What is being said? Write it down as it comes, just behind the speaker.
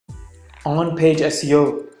On-page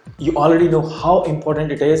SEO, you already know how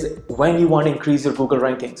important it is when you want to increase your Google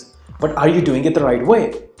rankings. But are you doing it the right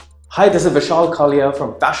way? Hi, this is Vishal Kalia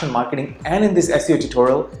from Fashion Marketing, and in this SEO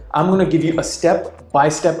tutorial, I'm going to give you a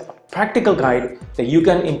step-by-step practical guide that you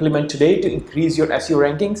can implement today to increase your SEO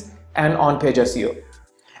rankings and on-page SEO.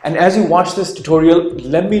 And as you watch this tutorial,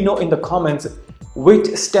 let me know in the comments which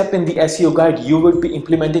step in the SEO guide you would be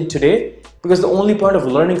implementing today, because the only point of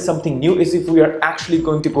learning something new is if we are actually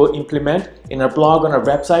going to go implement in our blog, on our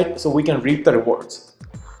website, so we can reap the rewards.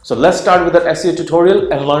 So let's start with that SEO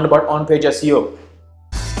tutorial and learn about on-page SEO.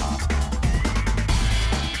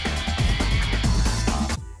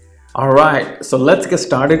 Alright, so let's get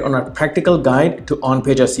started on our practical guide to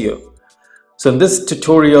on-page SEO. So in this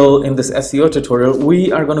tutorial, in this SEO tutorial,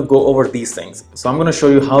 we are going to go over these things. So I'm going to show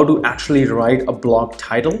you how to actually write a blog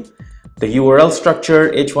title, the URL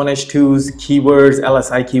structure, H1, H2s, keywords,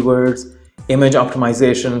 LSI keywords, image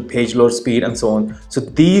optimization, page load speed, and so on. So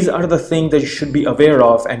these are the things that you should be aware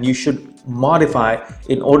of and you should modify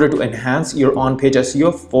in order to enhance your on-page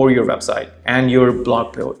SEO for your website and your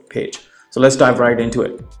blog page. So let's dive right into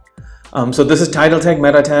it. So this is title tag,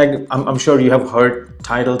 meta tag. I'm sure you have heard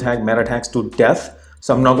title tag, meta tags to death.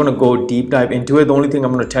 So I'm not going to go deep dive into it. The only thing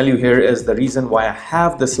I'm going to tell you here is the reason why I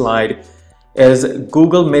have this slide is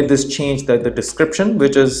Google made this change that the description,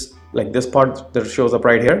 which is like this part that shows up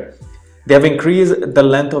right here, they have increased the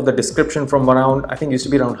length of the description from around, I think it used to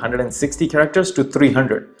be around 160 characters to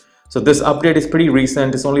 300. So this update is pretty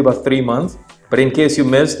recent. It's only about 3 months. But in case you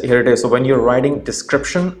missed, here it is. So when you're writing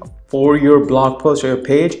description for your blog post or your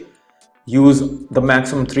page, use the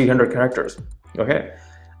maximum 300 characters. Okay,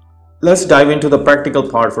 let's dive into the practical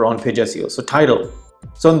part for on-page SEO. So title.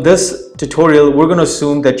 So in this tutorial, we're going to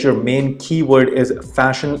assume that your main keyword is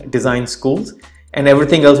fashion design schools, and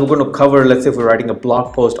everything else we're going to cover. Let's say if we're writing a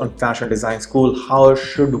blog post on fashion design school, how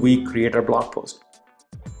should we create our blog post?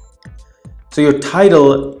 So your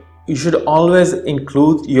title, you should always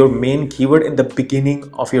include your main keyword in the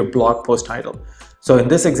beginning of your blog post title. So in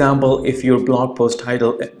this example, if your blog post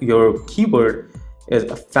title, your keyword is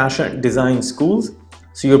fashion design schools,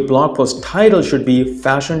 so your blog post title should be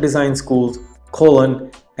fashion design schools,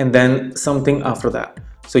 colon, and then something after that.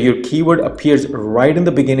 So your keyword appears right in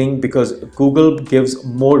the beginning because Google gives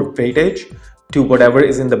more weightage to whatever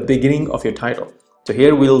is in the beginning of your title. So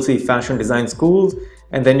here we'll see fashion design schools,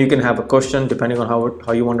 and then you can have a question depending on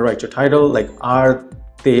how you want to write your title, like are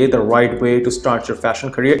they the right way to start your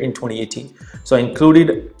fashion career in 2018? So I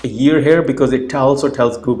included a year here because it also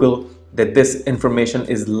tells Google that this information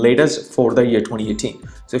is latest for the year 2018.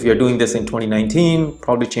 So if you're doing this in 2019,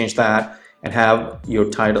 probably change that and have your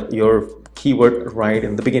title, your keyword right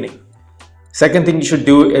in the beginning. Second thing you should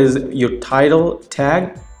do is your title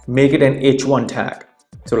tag, make it an H1 tag.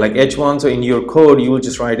 So like H1, so in your code, you will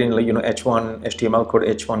just write in like, H1, HTML code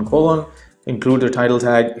H1 colon, include the title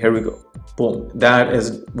tag. Here we go. Boom. That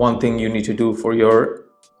is one thing you need to do for your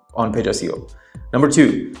on-page SEO. Number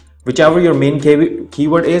two, whichever your main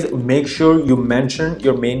keyword is, make sure you mention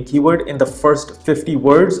your main keyword in the first 50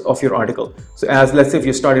 words of your article. So as let's say if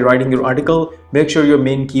you started writing your article, make sure your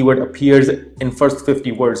main keyword appears in first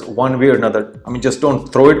 50 words one way or another. I mean, just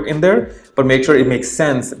don't throw it in there, but make sure it makes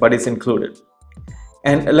sense, but it's included.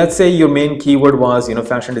 And let's say your main keyword was,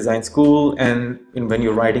 fashion design school, and when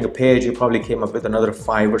you're writing a page, you probably came up with another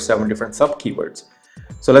 5 or 7 different sub keywords.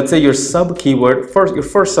 So let's say your sub keyword, your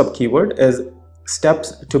first sub keyword is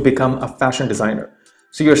steps to become a fashion designer.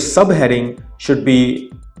 So your subheading should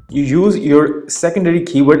be, you use your secondary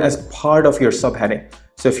keyword as part of your subheading.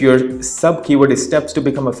 So if your sub keyword is steps to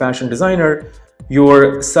become a fashion designer,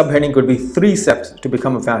 your subheading could be 3 steps to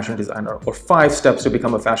become a fashion designer or 5 steps to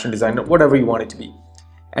become a fashion designer, whatever you want it to be.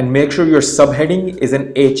 And make sure your subheading is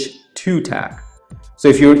an H2 tag. So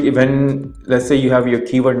if let's say you have your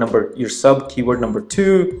keyword number, your sub keyword number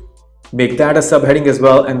 2, make that a subheading as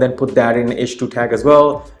well, and then put that in H2 tag as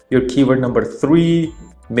well. Your keyword number 3,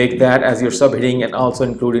 make that as your subheading and also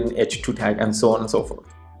include it in H2 tag, and so on and so forth.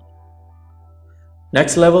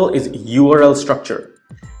 Next level is URL structure.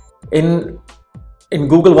 In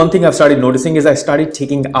Google, one thing I've started noticing is I started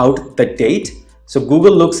taking out the date. So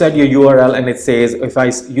Google looks at your URL and it says,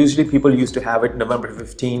 usually people used to have it November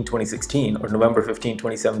 15, 2016 or November 15,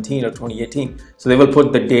 2017 or 2018. So they will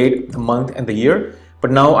put the date, the month and the year.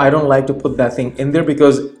 But now I don't like to put that thing in there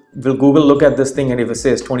because will Google look at this thing, and if it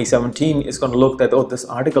says 2017, it's going to look that, oh, this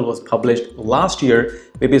article was published last year.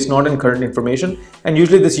 Maybe it's not in current information. And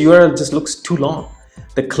usually this URL just looks too long.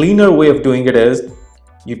 The cleaner way of doing it is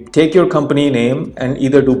you take your company name and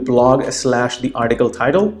either do blog / the article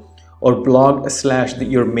title or blog /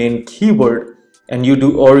 your main keyword, and you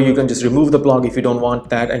do, or you can just remove the blog if you don't want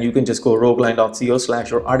that, and you can just go rogueline.co /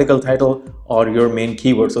 your article title or your main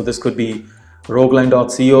keyword. So this could be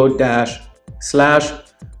rogueline.co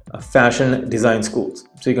 / fashion design schools.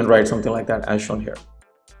 So you can write something like that as shown here.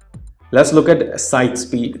 Let's look at site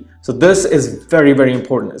speed. So this is very, very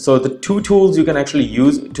important. So the two tools you can actually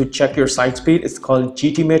use to check your site speed is called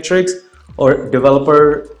GTmetrix or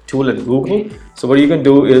developer tool at Google. So what you can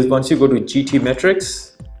do is once you go to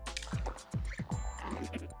GTmetrix,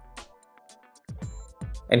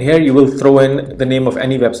 and here you will throw in the name of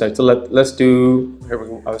any website. So let's do, here we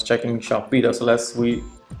go. I was checking ShopVita. So we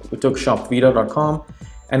took shopvita.com,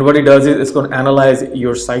 and what it does is it's going to analyze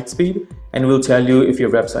your site speed and will tell you if your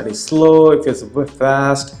website is slow, if it's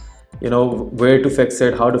fast, you know, where to fix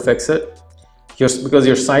it, how to fix it. Because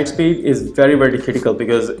your site speed is very, very critical,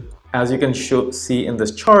 because as you can see in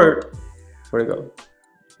this chart, where we go?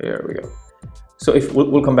 Here we go. So if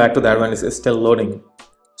we'll come back to that when it's still loading.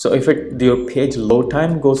 So if your page load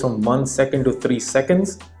time goes from 1 second to 3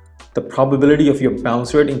 seconds, the probability of your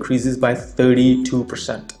bounce rate increases by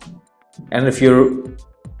 32%. And if your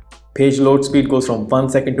page load speed goes from 1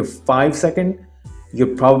 second to 5 seconds,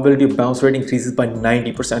 your probability of bounce rate increases by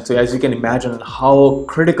 90%. So as you can imagine how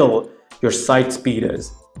critical your site speed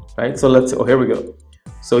is, right? So let's, oh, here we go.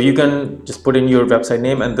 So you can just put in your website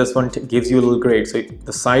name, and this one gives you a little grade. So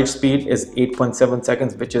the site speed is 8.7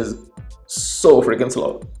 seconds, which is so freaking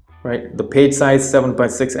slow, right? The page size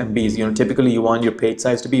 7.6 MBs. You know, typically you want your page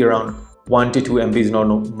size to be around 1 to 2 MBs, no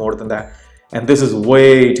more than that. And this is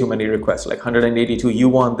way too many requests, like 182. You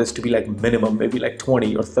want this to be like minimum, maybe like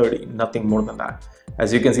 20 or 30, nothing more than that.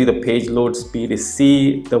 As you can see, the page load speed is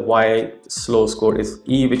C, the Y slow score is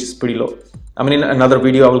E, which is pretty low. I mean, in another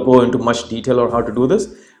video, I will go into much detail on how to do this,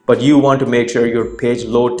 but you want to make sure your page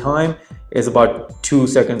load time is about 2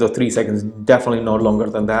 seconds or 3 seconds, definitely no longer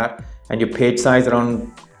than that. And your page size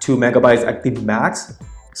around 2 megabytes at the max,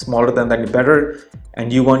 smaller than that better.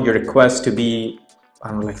 And you want your request to be, I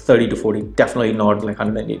don't know, like 30 to 40, definitely not like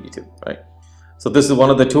 182, right? So this is one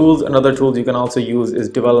of the tools. Another tool you can also use is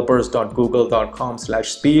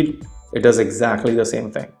developers.google.com/speed. It does exactly the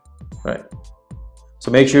same thing, right? So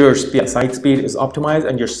make sure your site speed is optimized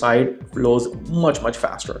and your site flows much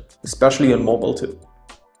faster, especially on mobile too.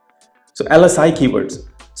 So LSI keywords.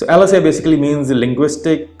 So LSI basically means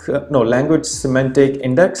language semantic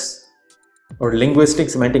index, or linguistic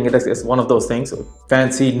semantic index is one of those things,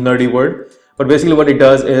 fancy nerdy word. But basically what it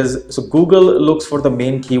does is, so Google looks for the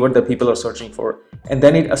main keyword that people are searching for, and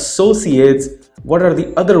then it associates what are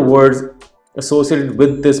the other words associated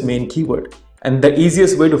with this main keyword. And the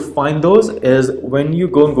easiest way to find those is when you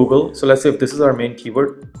go on Google. So let's say if this is our main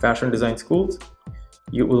keyword, fashion design schools,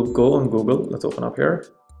 you will go on Google. Let's open up here.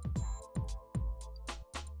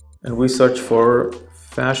 And we search for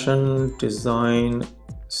fashion design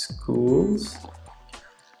schools.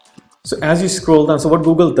 So as you scroll down, so what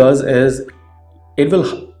Google does is it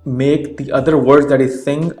will make the other words that it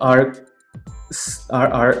think are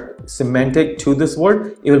semantic to this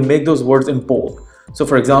word, it will make those words in bold. So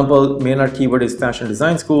for example, main keyword is fashion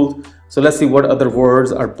design school. So let's see what other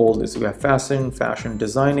words are bolded. So we have fashion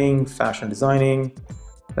designing.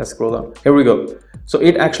 Let's scroll down. Here we go. So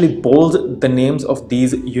it actually bolds the names of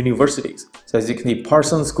these universities. So as you can see,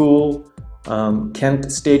 Parsons School, Kent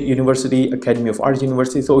State University, Academy of Arts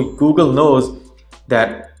University. So Google knows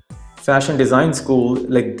that fashion design school,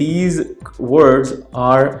 like these words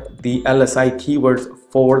are the LSI keywords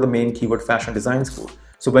for the main keyword fashion design school.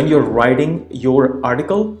 So when you're writing your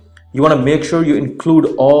article, you want to make sure you include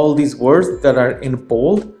all these words that are in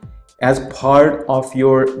bold as part of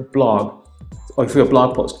your blog or your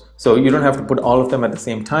blog post. So you don't have to put all of them at the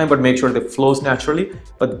same time, but make sure they flows naturally.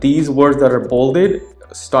 But these words that are bolded,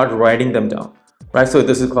 start writing them down, right? So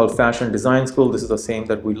this is called fashion design school. This is the same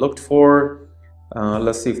that we looked for.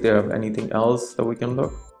 Let's see if they have anything else that we can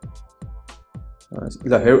look.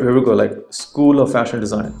 Here we go, like School of Fashion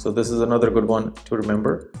Design. So this is another good one to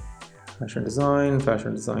remember. Fashion design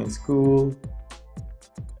school,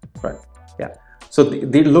 right? Yeah. So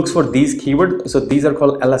they looks for these keywords. So these are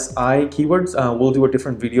called LSI keywords. We'll do a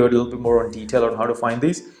different video, a little bit more on detail on how to find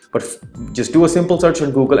these. But just do a simple search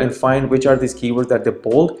on Google and find which are these keywords that they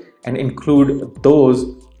bold, and include those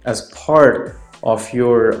as part of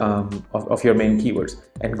your main keywords,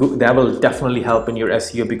 and that will definitely help in your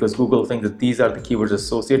SEO, because Google thinks that these are the keywords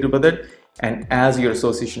associated with it, and as your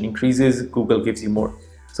association increases, Google gives you more.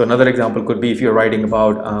 So another example could be if you're writing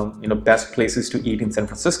about best places to eat in San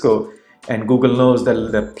Francisco, and Google knows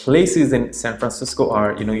that the places in San Francisco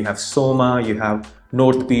are, you have Soma, you have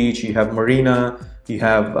North Beach, you have Marina, you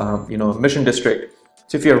have Mission District.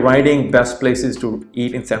 So if you're writing best places to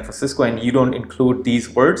eat in San Francisco and you don't include these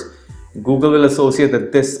words, Google will associate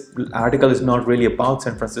that this article is not really about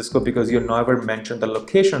San Francisco because you never mentioned the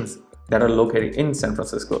locations that are located in San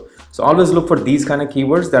Francisco. So always look for these kind of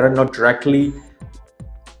keywords that are not directly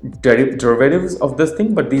derivatives of this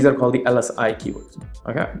thing, but these are called the LSI keywords.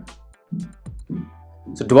 Okay.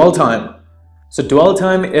 So dwell time. So dwell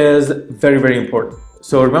time is very, very important.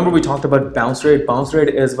 So remember we talked about bounce rate. Bounce rate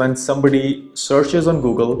is when somebody searches on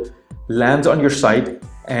Google, lands on your site,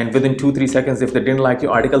 and within 2-3 seconds, if they didn't like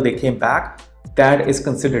your article, they came back. That is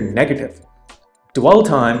considered negative. Dwell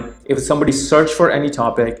time, if somebody searched for any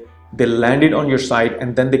topic, they landed on your site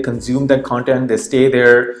and then they consume that content, they stay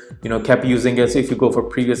there, kept using it. So if you go for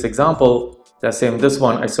previous example, let's say in this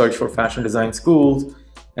one, I searched for fashion design schools,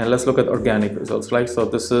 and let's look at organic results, right? So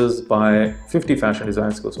this is by 50 fashion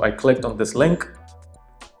design schools. So I clicked on this link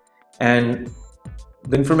and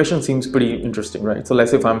the information seems pretty interesting, right? So let's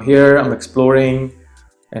say if I'm here, I'm exploring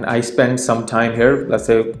and I spend some time here, let's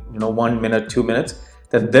say, 1 minute, 2 minutes,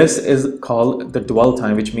 that this is called the dwell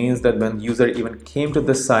time, which means that when user even came to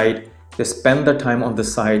this site, they spend the time on the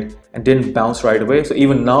site and didn't bounce right away. So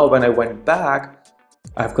even now when I went back,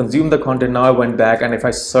 I've consumed the content, now I went back, and if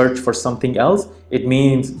I search for something else, it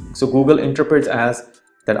means, so Google interprets as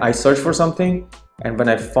that I searched for something, and when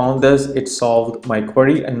I found this, it solved my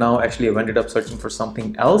query, and now actually I've ended up searching for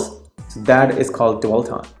something else. So that is called dwell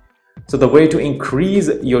time. So the way to increase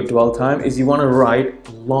your dwell time is you want to write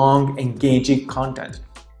long, engaging content.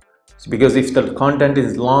 So because if the content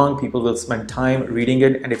is long, people will spend time reading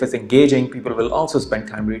it, and if it's engaging, people will also spend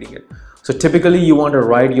time reading it. So typically you want to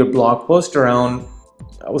write your blog post around,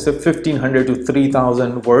 I would say 1,500 to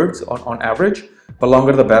 3,000 words on average, but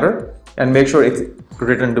longer the better, and make sure it's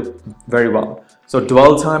written very well. So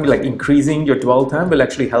dwell time, like increasing your dwell time, will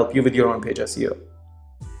actually help you with your on-page SEO.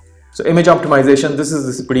 So image optimization, this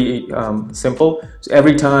is pretty simple. So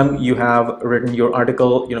every time you have written your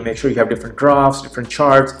article, make sure you have different graphs, different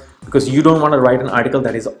charts, because you don't want to write an article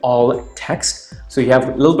that is all text. So you have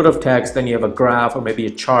a little bit of text, then you have a graph or maybe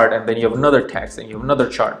a chart, and then you have another text and you have another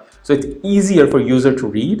chart. So it's easier for user to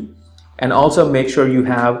read, and also make sure you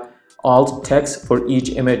have alt text for each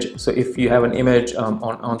image. So if you have an image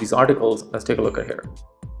on these articles, let's take a look at here.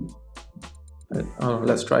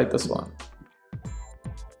 Let's try this one.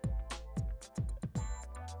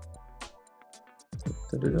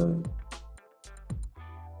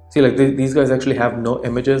 See, like these guys actually have no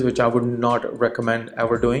images, which I would not recommend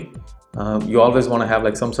ever doing. You always want to have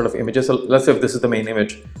like some sort of images. So let's say if this is the main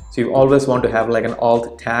image, so you always want to have like an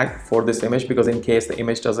alt tag for this image, because in case the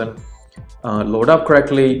image doesn't load up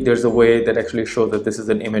correctly, there's a way that actually shows that this is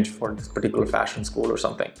an image for this particular fashion school or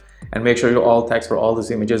something. And make sure your alt tags for all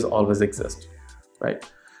these images always exist, right?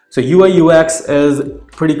 So UI UX is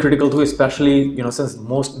pretty critical too, especially since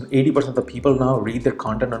most 80% of the people now read their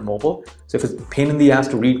content on mobile. So if it's a pain in the ass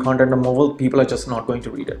to read content on mobile, people are just not going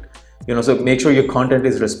to read it. So make sure your content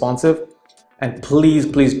is responsive, and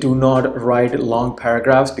please do not write long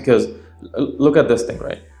paragraphs, because look at this thing,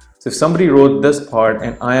 right? So if somebody wrote this part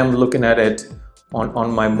and I am looking at it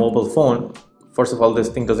on my mobile phone, first of all, this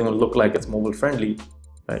thing doesn't even look like it's mobile friendly,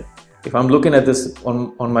 right? If I'm looking at this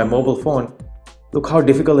on my mobile phone, look how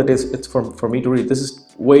difficult it is. It's for me to read. This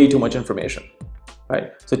is way too much information,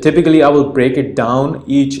 right? So typically I will break it down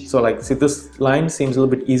each. So like, see, this line seems a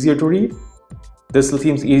little bit easier to read. This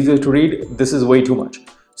seems easier to read. This is way too much.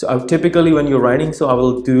 So I typically, when you're writing, so I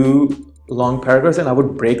will do long paragraphs and I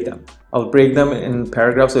would break them. I'll break them in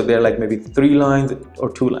paragraphs, so they're like maybe 3 lines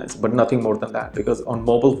or 2 lines, but nothing more than that, because on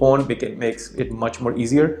mobile phone it makes it much more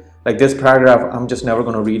easier. Like this paragraph, I'm just never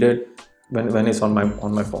going to read it when it's on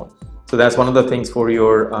my phone. So that's one of the things for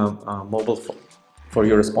your mobile phone, for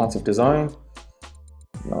your responsive design.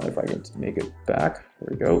 Now if I can make it back, there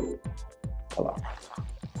we go. Voila.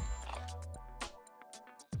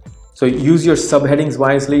 So use your subheadings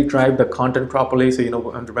wisely, drive the content properly. So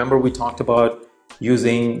and remember we talked about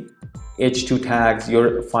using H2 tags,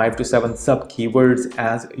 your 5 to 7 sub keywords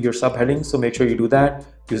as your subheadings. So make sure you do that.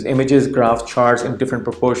 Use images, graphs, charts in different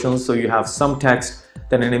proportions. So you have some text,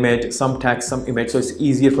 then an image, some text, some image. So it's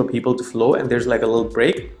easier for people to flow, and there's like a little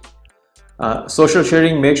break. Social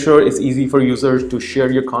sharing, make sure it's easy for users to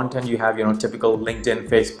share your content. You have typical LinkedIn,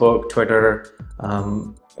 Facebook, Twitter.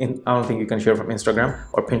 I don't think you can share from Instagram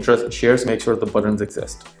or Pinterest shares. Make sure the buttons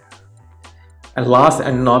exist. And last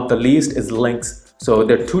and not the least is links. So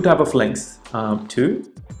there are 2 types of links, to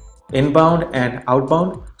inbound and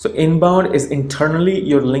outbound. So inbound is internally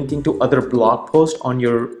you're linking to other blog posts on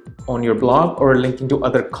your blog, or linking to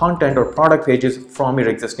other content or product pages from your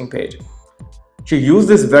existing page. So use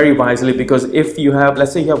this very wisely, because if you have,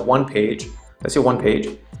 let's say you have one page, That's your one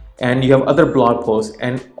page. And you have other blog posts,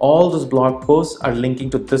 and all those blog posts are linking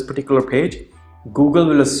to this particular page. Google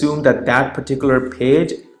will assume that that particular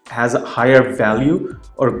page has a higher value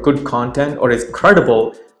or good content or is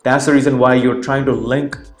credible. That's the reason why you're trying to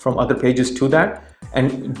link from other pages to that.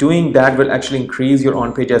 And doing that will actually increase your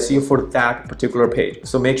on-page SEO for that particular page.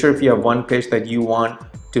 So make sure if you have one page that you want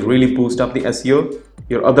to really boost up the SEO,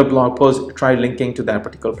 your other blog posts, try linking to that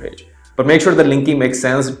particular page. But make sure the linking makes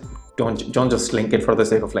sense. Don't just link it for the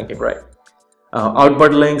sake of linking, right?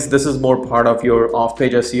 Outward links, this is more part of your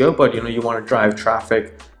off-page SEO, but you want to drive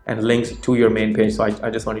traffic and links to your main page. So I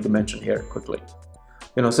just wanted to mention here quickly.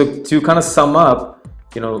 So to kind of sum up,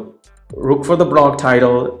 look for the blog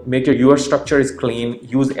title, make your URL structure is clean,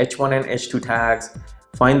 use H1 and H2 tags,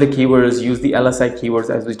 find the keywords, use the LSI keywords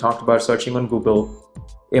as we talked about searching on Google.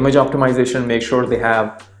 Image optimization, make sure they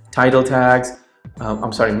have title tags.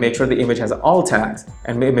 Make sure the image has all tags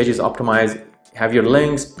and the image is optimized. Have your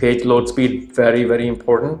links, page load speed, very, very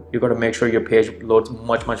important. You got to make sure your page loads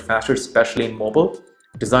much faster, especially in mobile.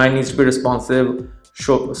 Design needs to be responsive,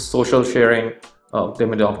 social sharing, the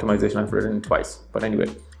image optimization I've written twice, but anyway.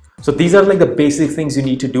 So these are like the basic things you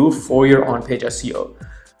need to do for your on-page SEO.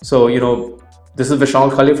 So, this is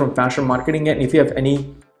Vishal Khale from Fashion Marketing, and if you have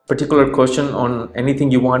any particular question on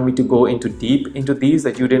anything you want me to go into deep into these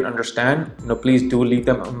that you didn't understand, please do leave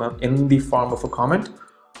them in the form of a comment,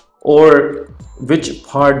 or which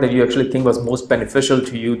part that you actually think was most beneficial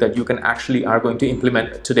to you that you are going to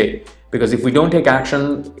implement today. Because if we don't take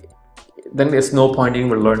action, then there's no point in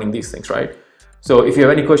learning these things, right? So if you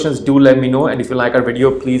have any questions, do let me know. And if you like our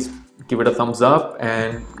video, please give it a thumbs up,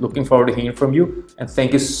 and looking forward to hearing from you. And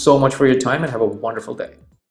thank you so much for your time, and have a wonderful day.